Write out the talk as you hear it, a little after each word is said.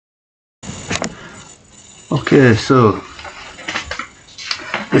Okay, so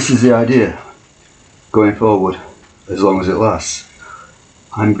this is the idea going forward, as long as it lasts.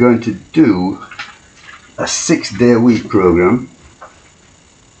 I'm going to do a 6-day week program,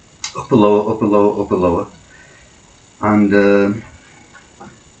 upper lower, upper lower, upper lower, and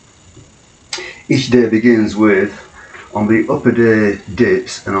each day begins with, on the upper day,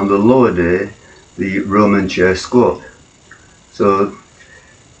 dips, and on the lower day the Roman chair squat. So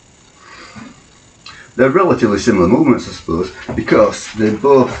they're relatively similar movements, I suppose, because they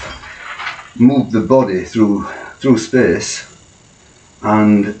both move the body through space,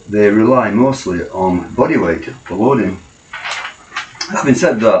 and they rely mostly on body weight for loading. Having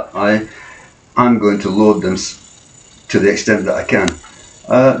said that, I'm going to load them to the extent that I can.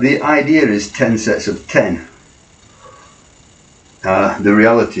 The idea is 10 sets of 10. The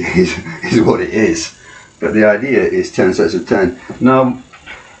reality is what it is, but the idea is 10 sets of 10. Now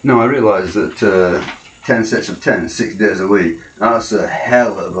I realise that 10 sets of 10, 6 days a week, that's a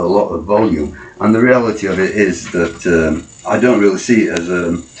hell of a lot of volume, and the reality of it is that I don't really see it as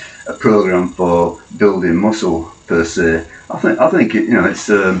a program for building muscle per se. I think it, it's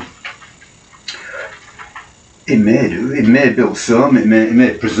it may build some, it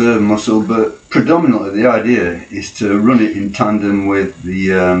may preserve muscle, but predominantly the idea is to run it in tandem with the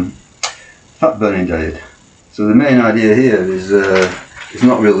fat burning diet. So the main idea here is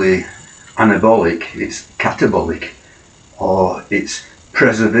not really anabolic, it's catabolic, or it's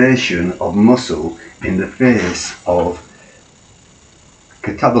preservation of muscle in the face of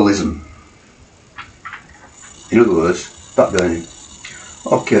catabolism. In other words, fat burning.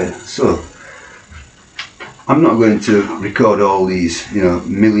 Okay, so I'm not going to record all these,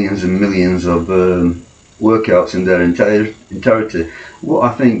 millions and millions of workouts in their entirety. What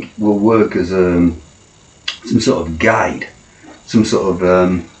I think will work as some sort of guide, some sort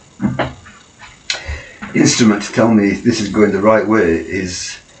of instrument to tell me if this is going the right way,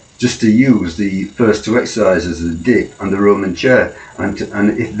 is just to use the first two exercises, the dip and the Roman chair, and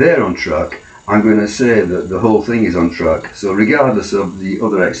if they're on track, I'm going to say that the whole thing is on track. So regardless of the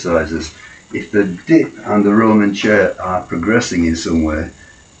other exercises, if the dip and the Roman chair are progressing in some way,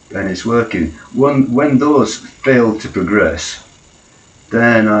 then it's working. When those fail to progress,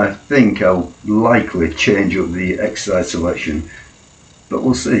 then I think I'll likely change up the exercise selection, but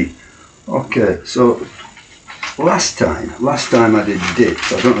we'll see. Okay, so last time I did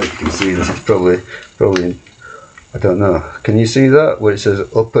dips. I don't know if you can see this. It's probably I don't know. Can you see that where it says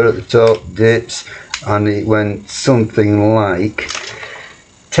upper at the top, dips, and it went something like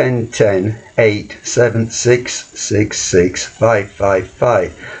 10 10 8 7 6 6 6 5 5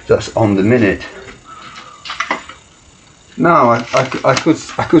 5. That's on the minute. Now I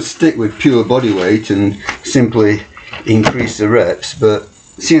could stick with pure body weight and simply increase the reps, but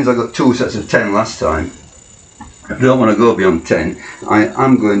since I got 2 sets of 10 last time, I don't want to go beyond 10. I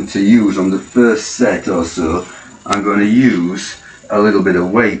am going to use, on the first set or so, I'm going to use a little bit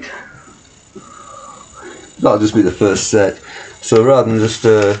of weight. That'll just be the first set. So rather than just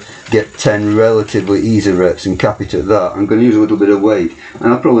get 10 relatively easy reps and cap it at that, I'm going to use a little bit of weight,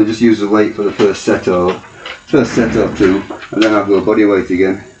 and I'll probably just use the weight for the first set or two, and then I'll go body weight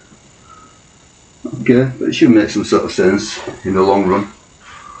again. Okay, but it should make some sort of sense in the long run.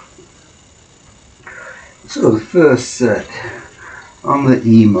 So the first set on the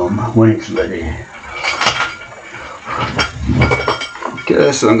EMOM when it's ready.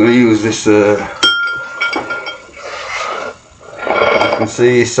 Okay, so I'm going to use this, you can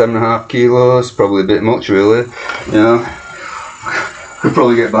see 7.5 kilos, probably a bit much really, could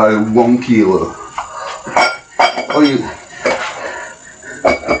probably get by 1 kilo.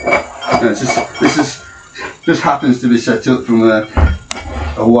 This just happens to be set up from a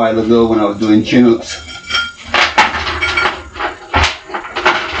while ago when I was doing chin-ups.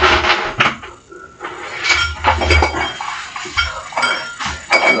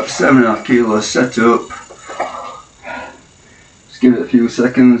 That's 7.5 kilos set up. Just give it a few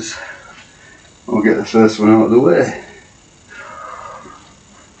seconds. I'll get the first one out of the way.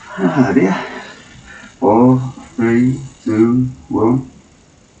 Ah dear. 4, 3, 2, 1,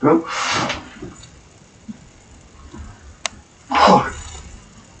 go.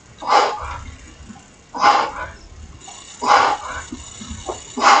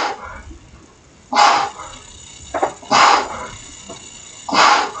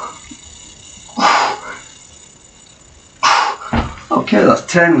 Okay, that's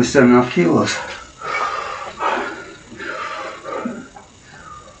 10 with 7.5 kilos.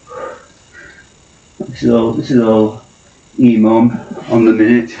 This is all EMOM on the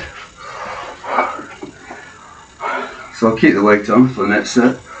minute. So I'll keep the weight on for the next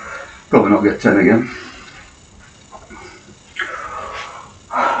set. Probably not get 10 again.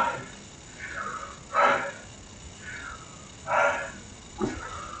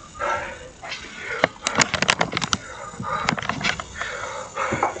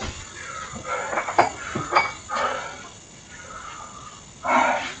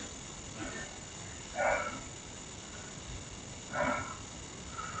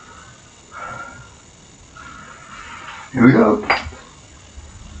 Here we go.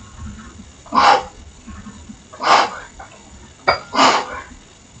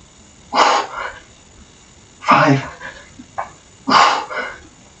 5.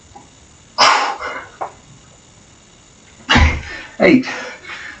 8.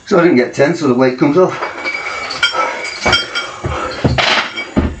 So I didn't get 10, so the weight comes off.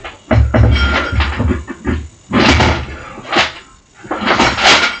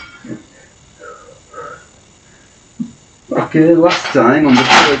 Okay, last time on the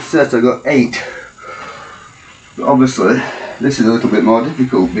third set I got 8. But obviously this is a little bit more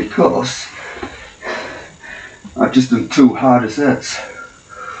difficult because I've just done 2 harder sets.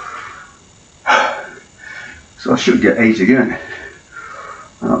 So I should get 8 again.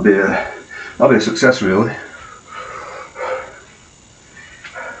 That'll be a success really.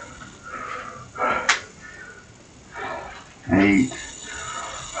 Eight.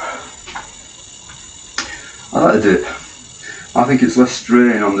 I like the dip. I think it's less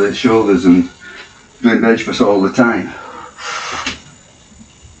strain on the shoulders and doing bench press all the time.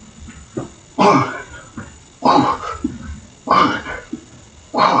 Whoa. Whoa. Whoa.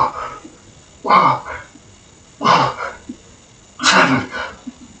 Whoa. Whoa. Whoa. 7.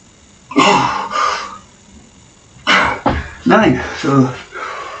 9. So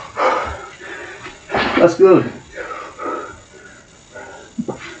that's good.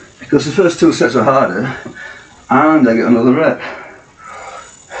 Because the first 2 sets are harder and I get another rep.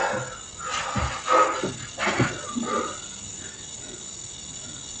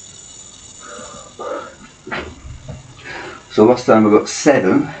 So last time I got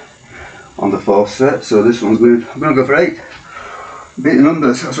 7 on the 4th set, so this one's going, I'm going to go for 8. Beat the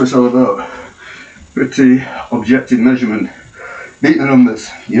numbers, that's what it's all about. Pretty objective measurement. Beat the numbers,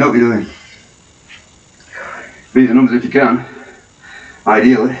 you know what you're doing. Beat the numbers if you can,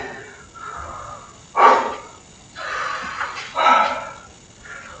 ideally.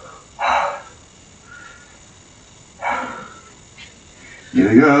 Here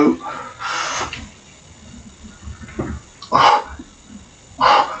we go.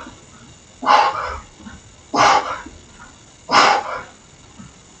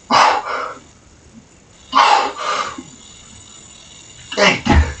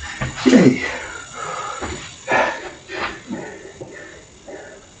 Yay.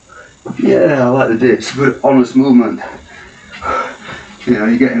 Yeah, I like the dips, good honest movement. You know,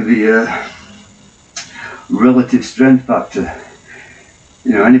 you're getting the relative strength factor.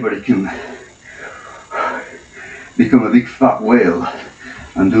 You know, anybody can become a big fat whale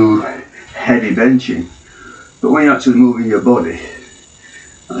and do heavy benching, but when you're actually moving your body,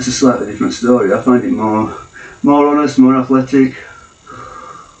 that's a slightly different story. I find it more honest, more athletic,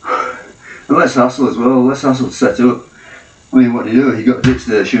 and less hassle as well. Less hassle to set up. I mean, what do? You got a dip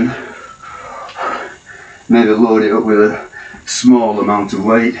station, maybe load it up with a small amount of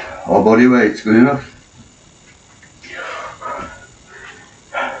weight or body weight, it's good enough.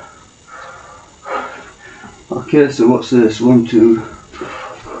 Okay, so what's this? 1, 2,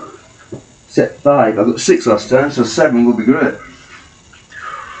 set 5. I got 6 last time, so 7 will be great.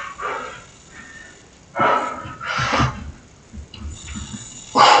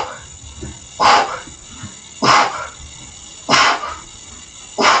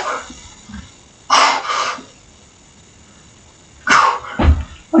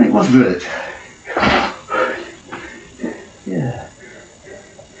 And it was great. Yeah.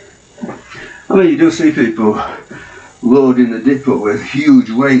 I mean, you do see people loading the dip up with huge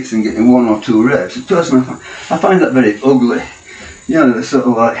weights and getting 1 or 2 reps. Personally, I find that very ugly. You know, they're sort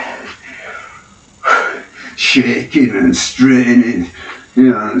of like shaking and straining, you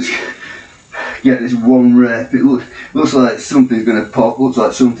know, and get this 1 rep. It looks like something's going to pop, looks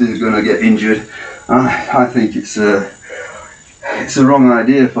like something's going to get injured. I think it's a wrong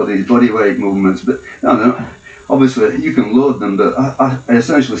idea for these bodyweight movements, but I don't know. Obviously, you can load them, but I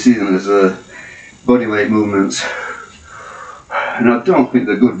essentially see them as bodyweight movements, and I don't think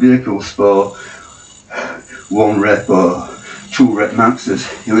they're good vehicles for 1 rep or 2 rep maxes.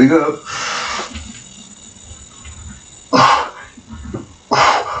 Here we go.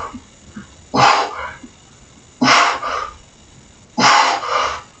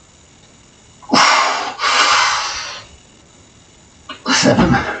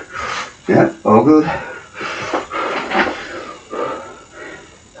 Seven. Yeah, all good.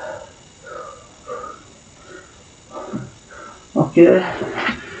 Okay,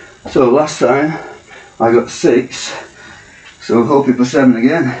 so last time I got 6, so hoping for 7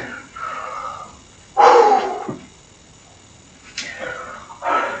 again.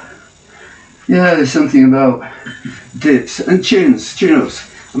 Yeah, there's something about dips and chin-ups.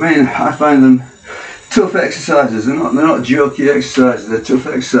 I mean, I find them tough exercises. They're not jokey exercises. They're tough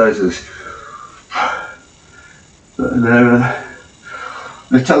exercises. But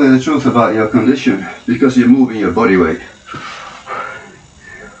they tell you the truth about your condition because you're moving your body weight.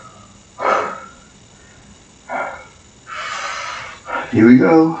 Here we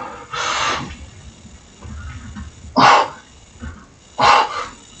go.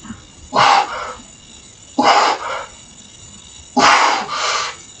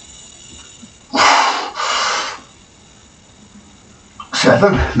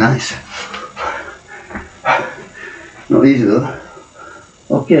 7, nice. Not easy though.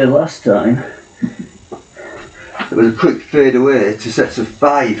 Okay, last time it was a quick fade away to sets of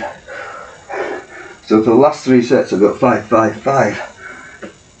 5. So for the last 3 sets I've got 5, 5, 5.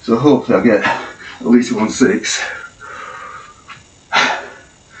 So hopefully I'll get at least 1-6.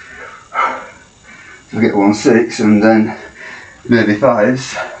 So I get 1-6 and then maybe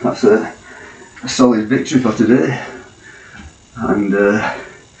 5s. That's a solid victory for today. And the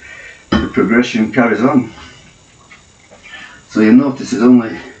progression carries on. So you'll notice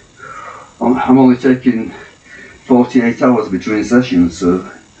I'm only taking 48 hours between sessions, so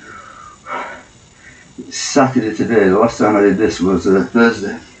it's Saturday today. The last time I did this was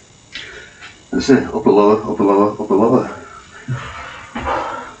Thursday. That's it, upper lower, upper lower, upper lower.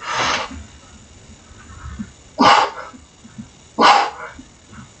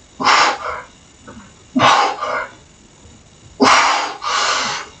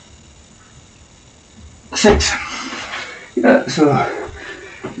 Six. Yeah, so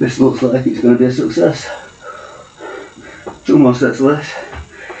this looks like it's going to be a success. 2 more sets left.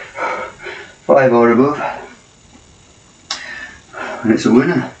 5 or above. And it's a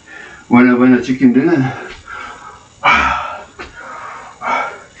winner. Winner, winner, chicken dinner.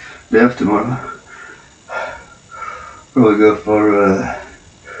 Day after tomorrow. Probably go for a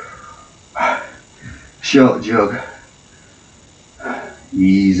short jog.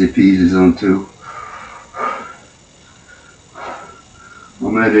 Easy peasy zone 2.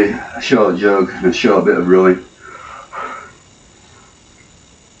 Or maybe a short jog and a short bit of rowing.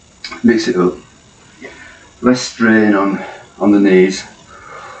 Mix it up. Less strain on the knees.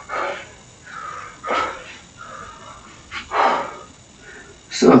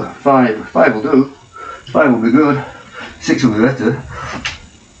 So 5 will do. 5 will be good. 6 will be better.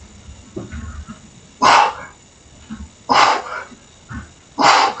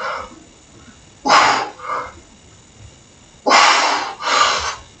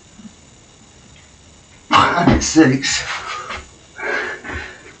 And it's 6.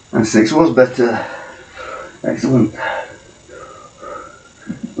 And 6 was better. Excellent.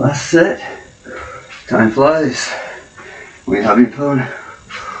 Last set. Time flies. We're having fun.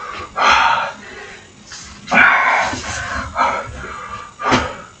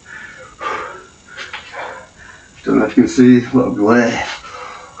 Don't know if you can see a lot of glare.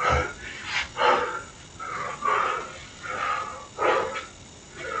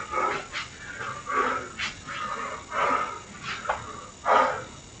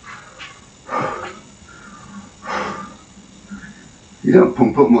 You don't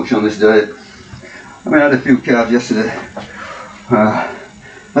pump up much on this diet. I mean, I had a few carbs yesterday. I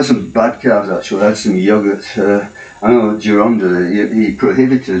had some bad carbs actually. I had some yogurt. I know Geronda, he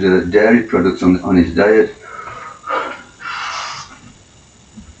prohibited dairy products on his diet.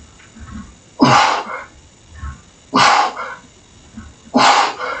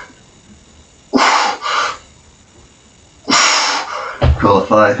 Call it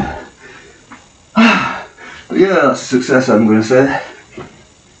 5. But yeah, that's a success, I'm going to say.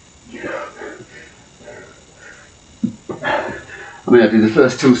 I mean, I did the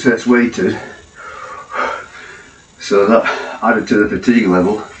first 2 sets weighted, so that added to the fatigue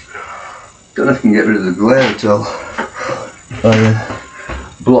level. Don't know if I can get rid of the glare at all. I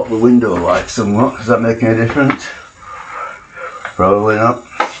block the window light somewhat. Does that make any difference? Probably not.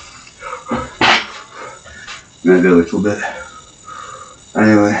 Maybe a little bit.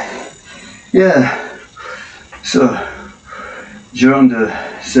 Anyway, yeah. So,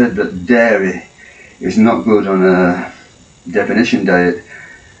 Geronda said that dairy is not good on a definition diet,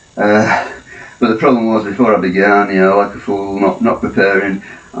 but the problem was before I began, you know, like a fool, not preparing.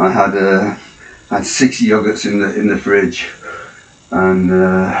 I had 6 yogurts in the fridge, and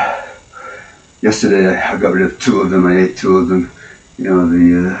yesterday I got rid of 2 of them. I ate 2 of them. You know,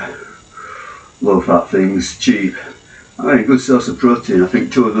 the low-fat things, cheap. I mean, good source of protein. I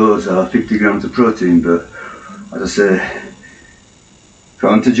think 2 of those are 50 grams of protein, but as I say,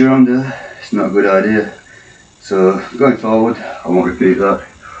 according to Geronda, it's not a good idea. So going forward, I won't repeat that.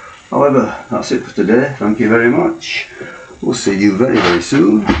 However, that's it for today. Thank you very much. We'll see you very, very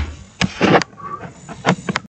soon.